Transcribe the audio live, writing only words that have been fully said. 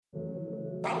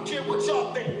I don't care what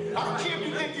y'all think. I don't care if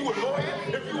you think you a lawyer,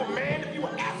 if you a man, if you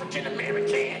an African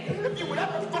American, if you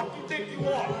whatever the fuck you think you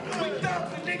are. We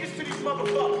thugs and niggas to these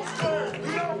motherfuckers.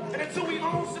 You know? And until we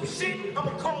own some shit,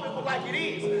 I'ma call it like it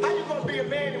is. How you gonna be a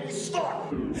man if we start?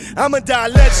 I'ma die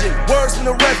legend, words from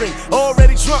the reverend.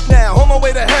 Already drunk now, on my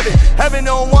way to heaven. Heaven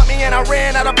don't want me and I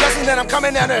ran out of blessings. And I'm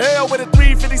coming down to hell with a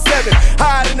 357.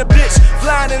 Hide in a bitch,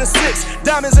 flying in a 6.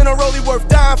 Diamonds in a rollie worth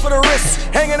dying for the wrists.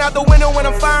 Hanging out the window when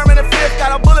I'm firing a fifth.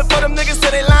 Got a bullet for them niggas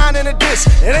till they lying in a dish.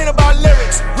 It ain't about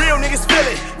lyrics, real niggas feel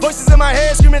it. Voices in my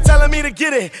head screaming telling me to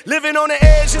get it. Living on the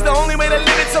edge is the only way to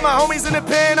live it. Tell my homies in the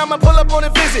pen I'ma pull up on a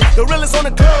visit. The realest on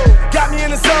the globe, got me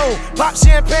in the zone. Pop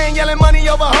champagne, yelling money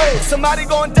over hoes. Somebody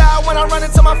gon' die when I run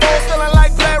into my foes. Feeling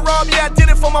like Black Rob, yeah I did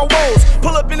it for my woes.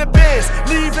 Pull up in the Benz,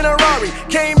 leave in a Rari.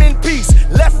 Came in peace,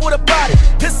 left with a body.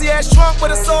 Pissy ass trunk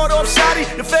with a sword off shotty.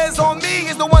 The feds on me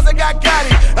is the ones that got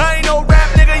Gotti. I ain't no rap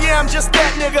nigga, yeah I'm just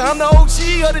that nigga. I'm the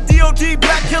OG of the DOD,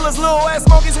 black killers. Little ass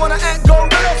monkeys wanna act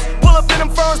gorillas. Pull up in them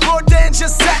firms, broad day and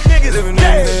just sack niggas. Living in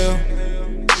hell,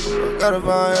 got a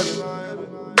vibe.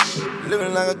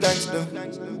 Living like a gangster,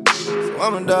 so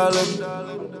I'ma die living.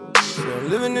 So I'm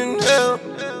living in hell,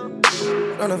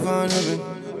 trying to find heaven.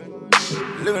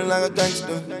 Living like a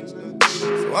gangster,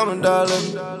 so I'ma die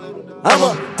living.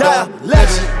 I'ma die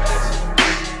legend.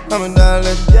 I'ma die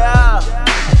living. Yeah.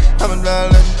 I'ma die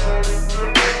living.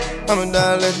 I'ma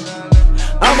die living.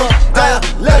 I'ma die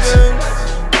legend.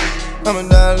 I'ma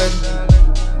die living.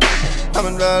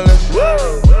 I'ma die living.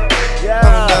 Yeah.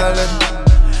 I'ma die living.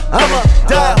 I'ma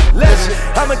die legend,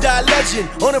 I'ma die legend.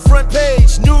 On the front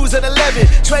page, news at 11.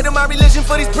 Trading my religion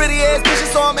for these pretty ass bitches,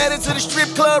 so I'm headed to the strip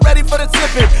club, ready for the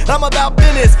tipping. I'm about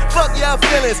business, fuck y'all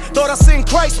feelings. Thought I seen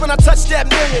Christ when I touched that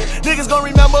million. Niggas gon'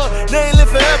 remember, they ain't live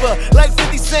forever. Like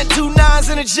 50 Cent, 2 9s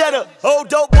in a Jetta. Old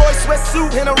dope boy,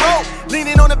 sweatsuit and a rope.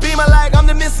 Leaning on the beamer like I'm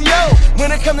the Missio.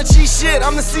 When it come to cheat shit,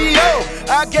 I'm the CEO.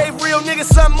 I gave real niggas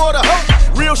something more to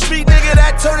hope. Real street nigga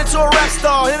that turned into a rap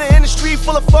star. In the industry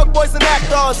full of fuckboys and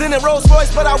actors. In a Rolls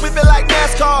Royce, but I whip it like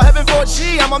NASCAR. Heaven for a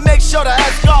G, I'ma make sure to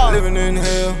ask God. Living in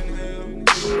hell,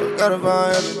 got a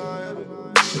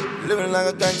vibe. Living like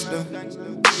a gangster,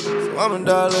 so I'ma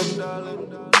die living.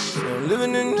 So I'm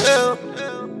living in hell,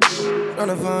 trying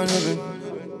to find heaven.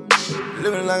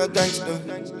 Living like a gangster,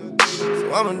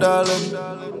 so I'ma die living.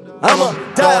 I'ma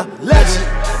die legend.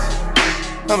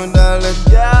 I'ma die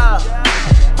living. Yeah.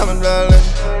 I'ma die living.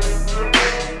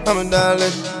 I'ma die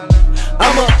living.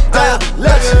 I'ma die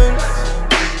legend.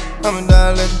 I'ma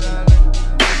die living.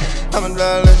 I'ma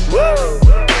die living.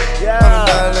 Yeah. I'ma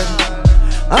die living.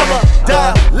 I'ma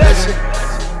die legend.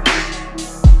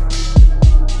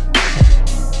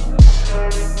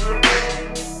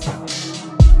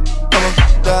 I'ma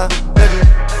die legend.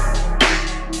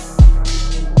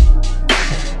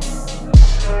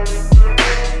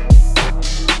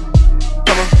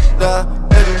 I'ma die